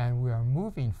 and we are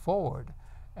moving forward.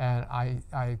 And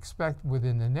I expect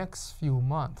within the next few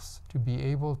months to be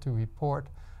able to report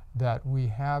that we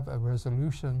have a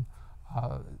resolution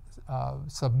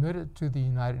submitted to the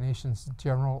United Nations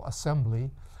General Assembly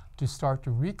to start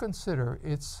to reconsider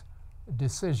its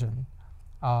decision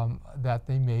that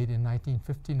they made in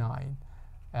 1959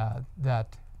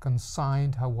 that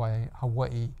consigned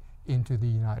Hawaii into the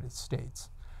United States.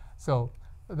 So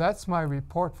that's my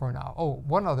report for now. Oh,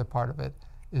 one other part of it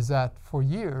is that for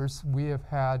years we have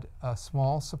had a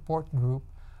small support group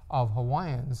of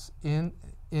Hawaiians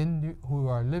who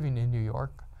are living in New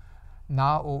York,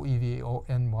 NAOEVO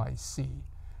NYC.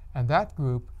 And that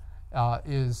group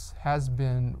has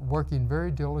been working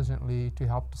very diligently to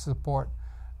help to support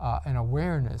an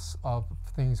awareness of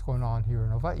things going on here in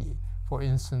Hawaii. For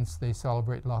instance, they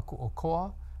celebrate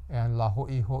Laku'okoa and La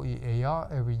Ho'iho'i'ea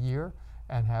every year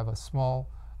and have a small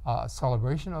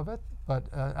celebration of it, but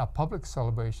a public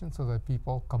celebration so that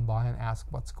people come by and ask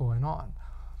what's going on.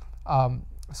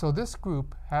 So this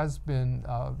group has been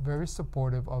very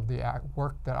supportive of the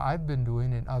work that I've been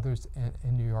doing and others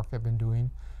in New York have been doing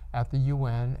at the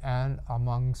UN and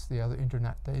amongst the other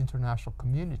the international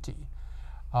community.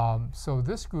 So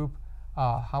this group,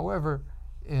 however,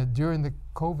 during the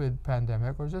COVID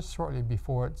pandemic, or just shortly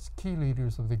before, its key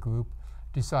leaders of the group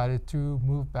decided to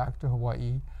move back to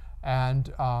Hawaii.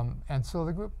 And so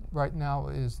the group right now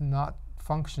is not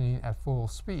functioning at full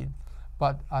speed.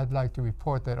 But I'd like to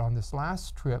report that on this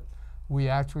last trip, we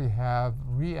actually have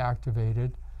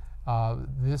reactivated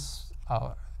this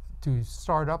to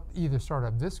either start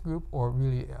up this group or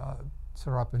really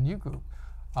start up a new group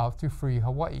to free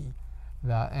Hawaii.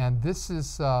 And this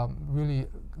is really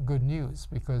good news,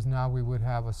 because now we would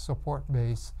have a support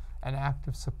base, an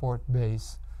active support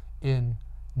base in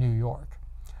New York.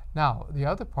 Now, the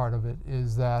other part of it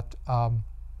is that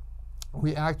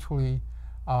we actually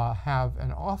have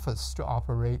an office to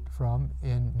operate from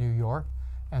in New York,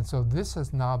 and so this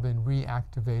has now been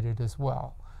reactivated as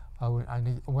well. I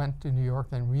went to New York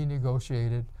and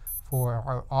renegotiated for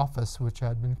our office, which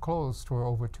had been closed for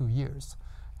over 2 years.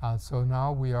 So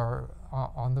now we are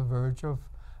on the verge of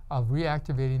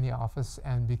reactivating the office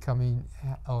and becoming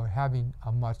or having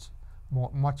a much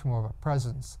more of a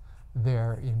presence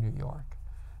there in New York.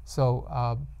 So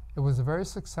it was a very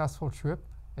successful trip.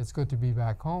 It's good to be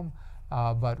back home,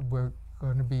 but we're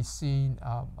going to be seeing,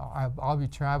 I'll be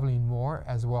traveling more,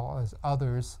 as well as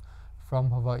others from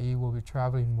Hawaii will be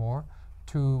traveling more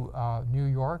to New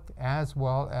York, as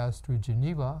well as to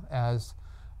Geneva, as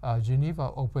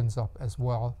Geneva opens up as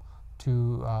well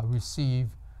to receive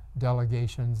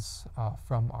delegations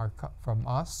from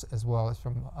us, as well as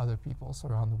from other peoples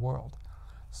around the world.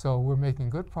 So we're making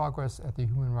good progress at the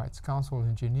Human Rights Council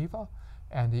in Geneva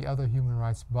and the other human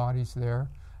rights bodies there,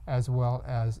 as well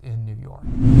as in New York.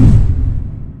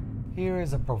 Here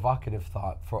is a provocative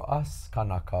thought for us,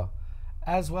 Kanaka,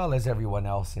 as well as everyone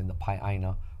else in the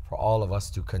Pai'aina, for all of us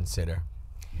to consider.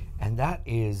 And that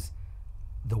is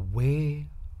the way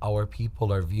our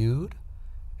people are viewed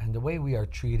and the way we are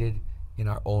treated in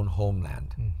our own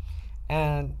homeland.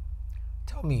 And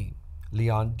tell me,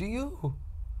 Leon, do you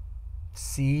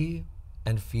see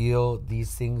and feel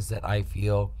these things that I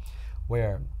feel,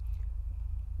 where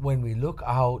when we look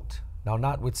out Now,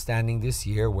 notwithstanding this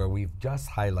year where we've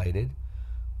just highlighted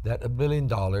that $1 billion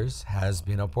has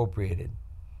been appropriated.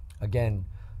 Again,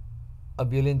 $1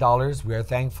 billion, we are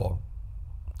thankful.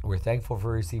 We're thankful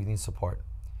for receiving the support.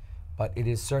 But it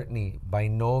is certainly by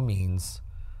no means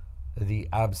the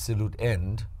absolute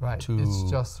end. Right,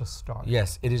 it's just a start.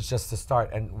 Yes, it is just a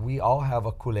start. And we all have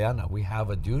a kuleana, we have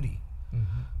a duty.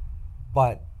 Mm-hmm.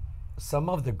 But some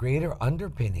of the greater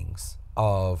underpinnings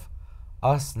of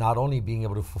us not only being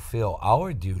able to fulfill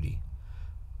our duty,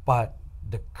 but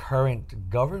the current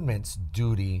government's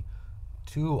duty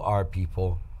to our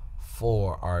people,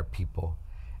 for our people.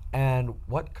 And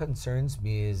what concerns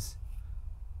me is,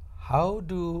 how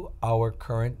do our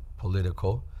current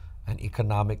political and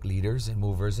economic leaders and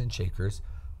movers and shakers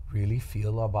really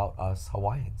feel about us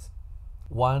Hawaiians?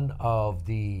 One of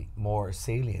the more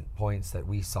salient points that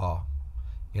we saw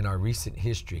in our recent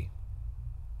history,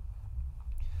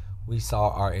 we saw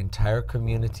our entire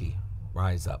community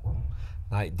rise up.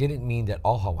 Now, it didn't mean that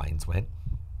all Hawaiians went,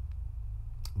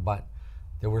 but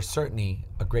there were certainly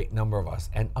a great number of us.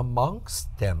 And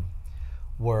amongst them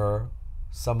were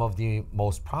some of the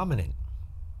most prominent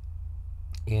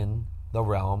in the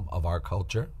realm of our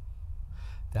culture.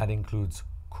 That includes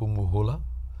Kumuhula.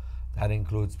 That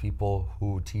includes people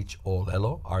who teach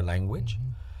Olelo, our language.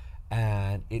 Mm-hmm.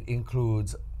 And it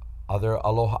includes other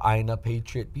Aloha Aina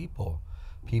patriot people,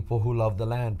 people who love the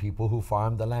land, people who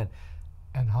farm the land.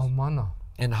 And Haumana.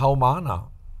 And Haumana.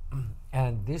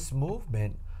 And this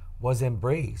movement was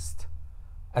embraced.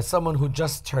 As someone who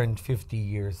just turned 50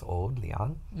 years old,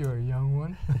 Leon. You're a young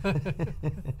one.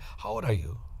 How old are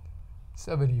you?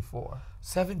 74.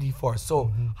 74.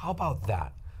 So how about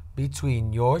that?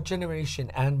 Between your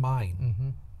generation and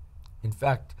mine. In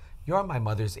fact, you're my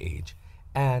mother's age.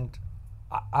 And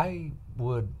I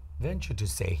would venture to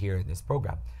say here in this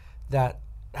program that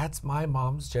that's my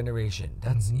mom's generation.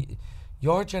 That's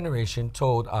your generation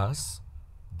told us,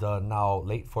 the now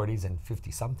late 40s and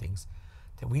 50-somethings,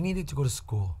 that we needed to go to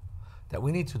school, that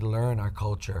we needed to learn our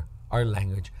culture, our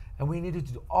language, and we needed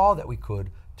to do all that we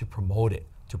could to promote it,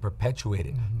 to perpetuate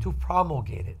it, to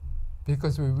promulgate it.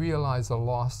 Because we realized the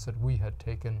loss that we had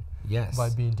taken by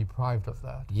being deprived of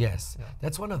that. Yes. Yeah.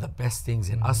 That's one of the best things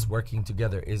in us working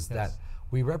together is that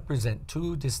we represent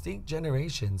two distinct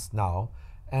generations now,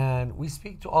 and we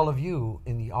speak to all of you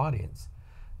in the audience.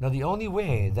 Now, the only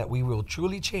way that we will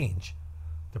truly change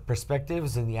the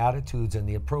perspectives and the attitudes and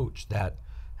the approach that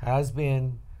has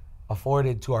been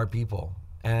afforded to our people,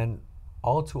 and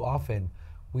all too often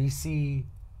we see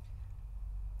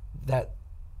that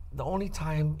the only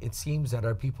time it seems that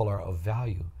our people are of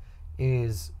value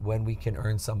is when we can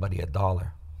earn somebody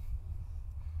 $1.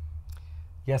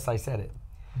 Yes, I said it.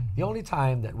 The only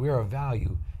time that we're of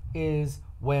value is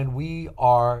when we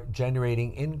are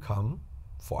generating income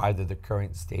for either the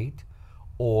current state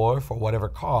or for whatever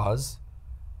cause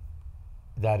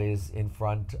that is in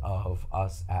front of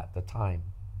us at the time.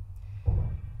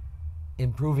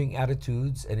 Improving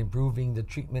attitudes and improving the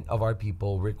treatment of our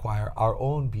people require our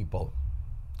own people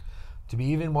to be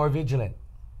even more vigilant,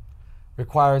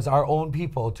 requires our own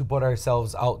people to put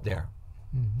ourselves out there.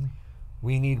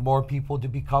 We need more people to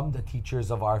become the teachers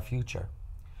of our future.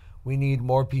 We need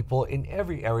more people in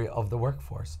every area of the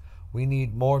workforce. We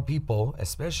need more people,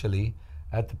 especially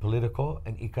at the political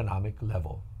and economic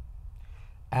level.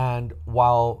 And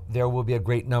while there will be a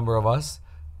great number of us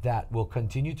that will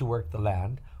continue to work the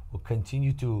land, will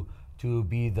continue to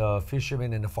be the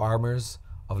fishermen and the farmers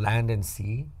of land and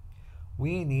sea,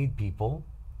 we need people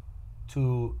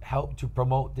to help to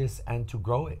promote this and to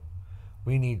grow it.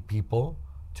 We need people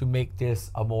to make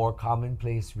this a more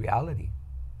commonplace reality.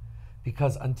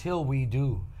 Because until we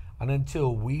do, and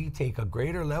until we take a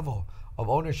greater level of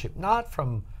ownership, not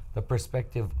from the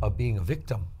perspective of being a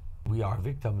victim, we are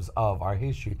victims of our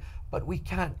history, but we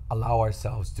can't allow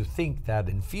ourselves to think that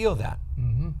and feel that.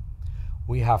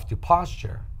 We have to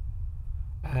posture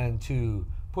and to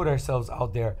put ourselves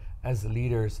out there as the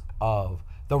leaders of,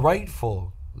 the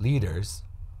rightful leaders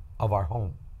of our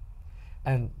home.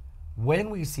 And when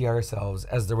we see ourselves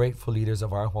as the rightful leaders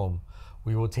of our home,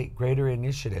 we will take greater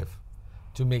initiative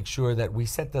to make sure that we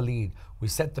set the lead, we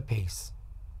set the pace,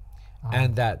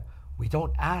 and that we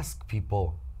don't ask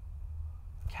people,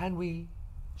 can we,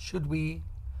 should we,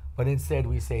 but instead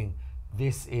we're saying,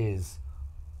 this is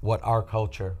what our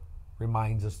culture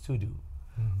reminds us to do.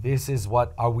 This is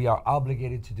what we are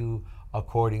obligated to do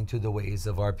according to the ways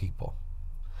of our people.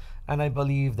 And I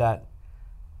believe that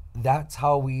that's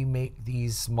how we make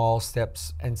these small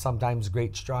steps and sometimes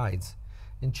great strides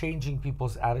in changing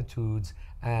people's attitudes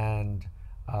and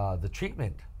the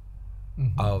treatment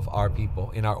of our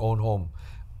people in our own home.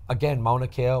 Again, Mauna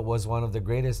Kea was one of the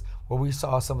greatest. where we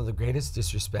saw some of the greatest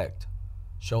disrespect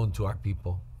shown to our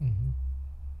people.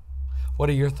 What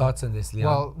are your thoughts on this,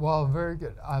 Leon? Well, very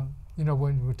good. You know,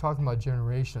 when we're talking about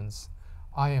generations,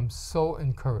 I am so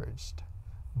encouraged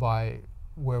by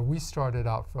where we started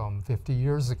out from 50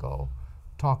 years ago,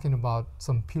 talking about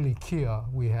some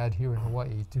pilikia we had here in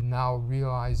Hawaii, to now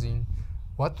realizing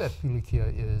what that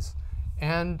pilikia is,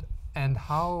 and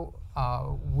how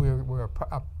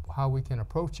how we can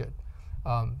approach it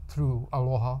through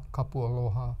aloha, kapu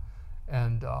aloha,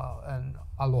 and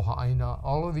aloha aina,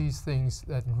 all of these things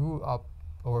that grew up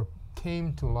or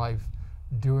came to life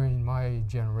during my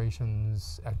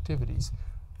generation's activities.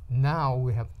 Now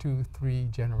we have 2, 3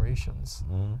 generations,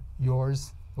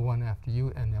 yours, the one after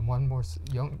you, and then one more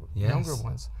younger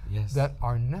ones, that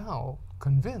are now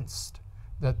convinced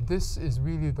that this is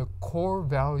really the core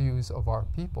values of our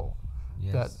people,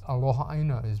 that aloha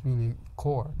aina is really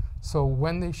core. So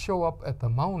when they show up at the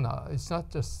mauna, it's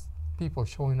not just people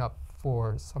showing up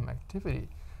for some activity.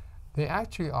 They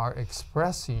actually are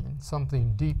expressing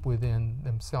something deep within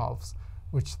themselves,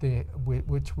 which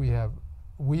we have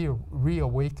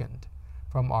reawakened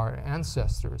from our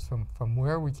ancestors, from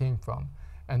where we came from,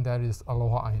 and that is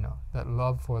aloha aina, that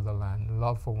love for the land,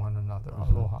 love for one another,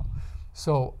 aloha.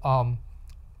 So,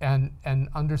 and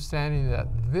understanding that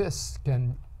this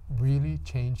can really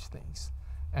change things,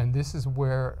 and this is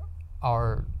where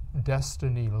our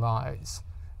destiny lies,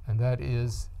 and that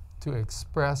is to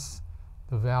express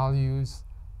the values,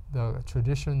 the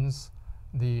traditions,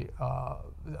 the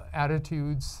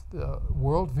attitudes, the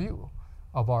worldview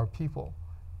of our people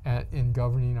in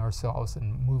governing ourselves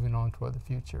and moving on toward the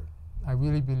future. I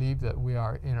really believe that we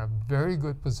are in a very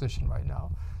good position right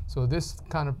now. So this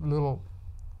kind of little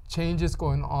changes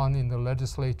going on in the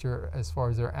legislature as far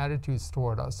as their attitudes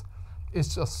toward us,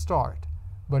 it's a start,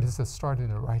 but it's a start in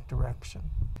the right direction.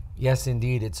 Yes,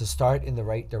 indeed. It's a start in the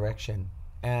right direction.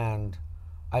 And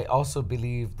I also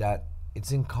believe that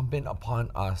it's incumbent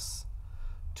upon us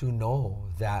to know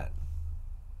that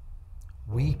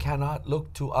we cannot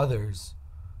look to others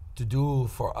to do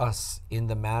for us in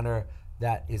the manner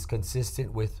that is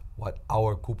consistent with what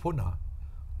our kupuna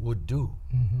would do.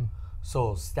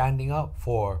 So standing up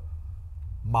for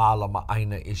ma'ala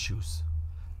ma'aina issues,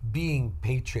 being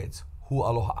patriots who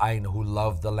aloha aina, who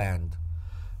love the land,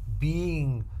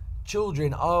 being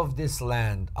children of this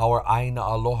land, our aina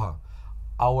aloha.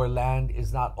 Our land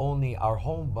is not only our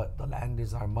home, but the land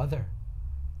is our mother,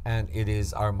 and it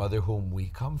is our mother whom we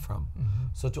come from.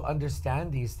 So to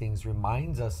understand these things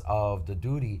reminds us of the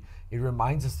duty, it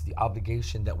reminds us of the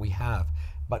obligation that we have.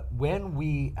 But when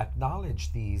we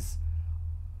acknowledge these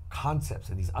concepts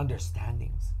and these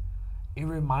understandings, it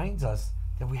reminds us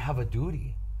that we have a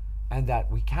duty, and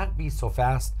that we can't be so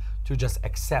fast to just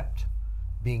accept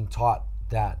being taught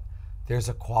that there's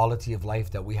a quality of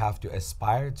life that we have to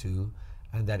aspire to,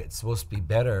 and that it's supposed to be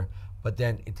better, but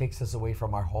then it takes us away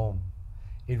from our home.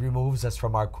 It removes us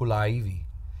from our kulaivi.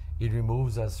 It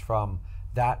removes us from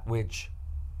that which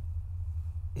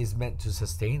is meant to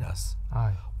sustain us.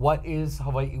 What is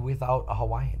Hawaii without a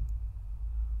Hawaiian?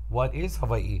 What is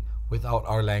Hawaii without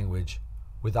our language,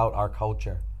 without our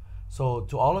culture? So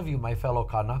to all of you, my fellow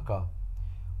Kanaka,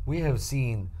 we have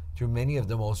seen through many of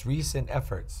the most recent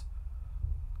efforts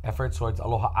towards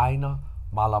aloha aina,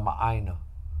 malama aina,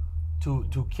 to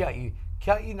kia'i.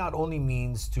 Kia'i not only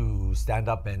means to stand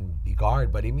up and be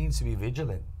guard, but it means to be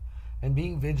vigilant. And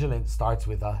being vigilant starts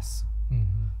with us.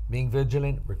 Being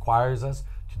vigilant requires us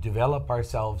to develop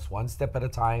ourselves one step at a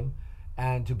time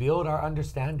and to build our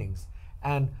understandings,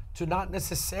 and to not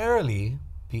necessarily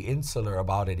be insular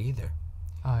about it either.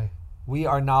 We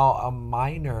are now a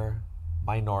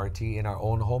minority in our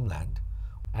own homeland.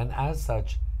 And as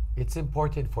such, it's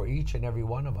important for each and every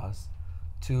one of us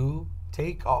to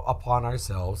take upon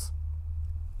ourselves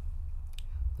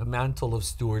the mantle of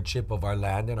stewardship of our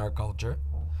land and our culture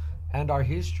and our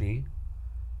history,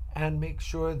 and make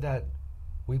sure that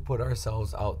we put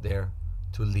ourselves out there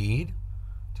to lead,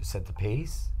 to set the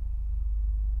pace,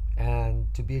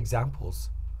 and to be examples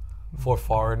for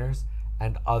foreigners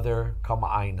and other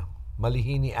kama'aina,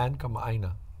 malihini and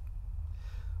kama'aina.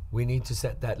 We need to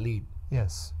set that lead.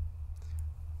 Yes.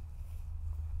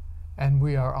 And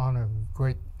we are on a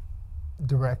great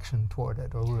direction toward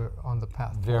it, or we're on the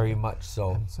path. Very much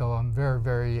so. And so I'm very,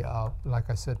 very, like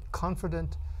I said,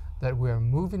 confident that we're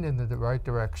moving in the right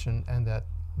direction, and that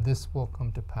this will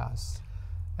come to pass,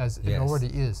 as it already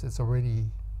is. It's already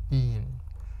being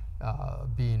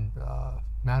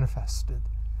manifested.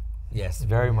 Yes,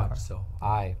 very much so.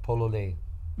 Polole.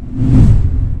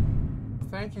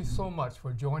 Thank you so much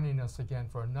for joining us again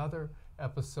for another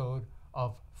episode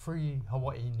of Free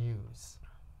Hawaii News.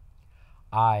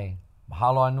 Ai,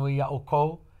 mahalo anui ia o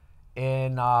kou e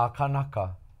nā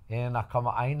kanaka, e nā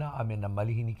kamaaina a me nā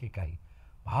malihini kekahi.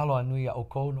 Mahalo anui ia o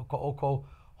kou no ko o kou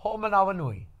ho manawa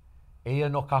nui. Eia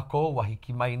no kako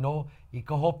wahiki mai no I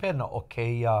ka hopena o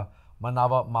keia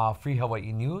manawa ma Free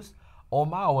Hawaii News o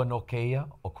maawa no keia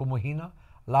o Kumuhina,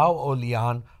 lau o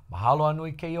Lian, mahalo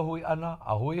anui keia hui ana,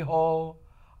 a hui ho,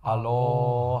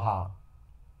 aloha.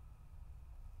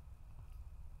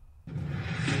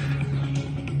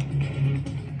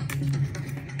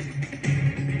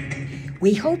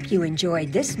 We hope you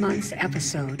enjoyed this month's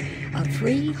episode of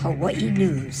Free Hawaii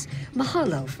News.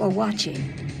 Mahalo for watching.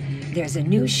 There's a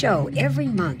new show every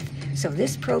month, so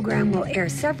this program will air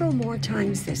several more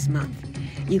times this month.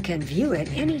 You can view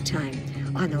it anytime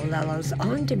on Olelo's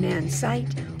on-demand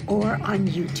site or on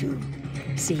YouTube.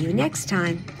 See you next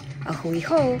time. Ahui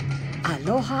ho,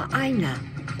 aloha aina.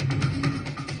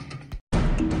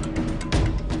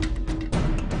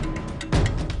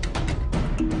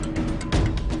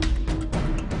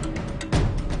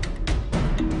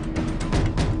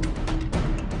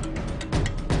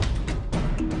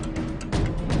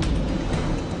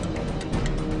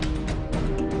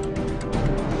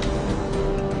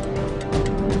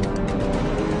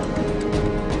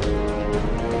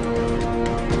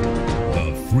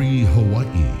 Free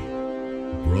Hawaii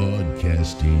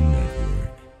Broadcasting Network.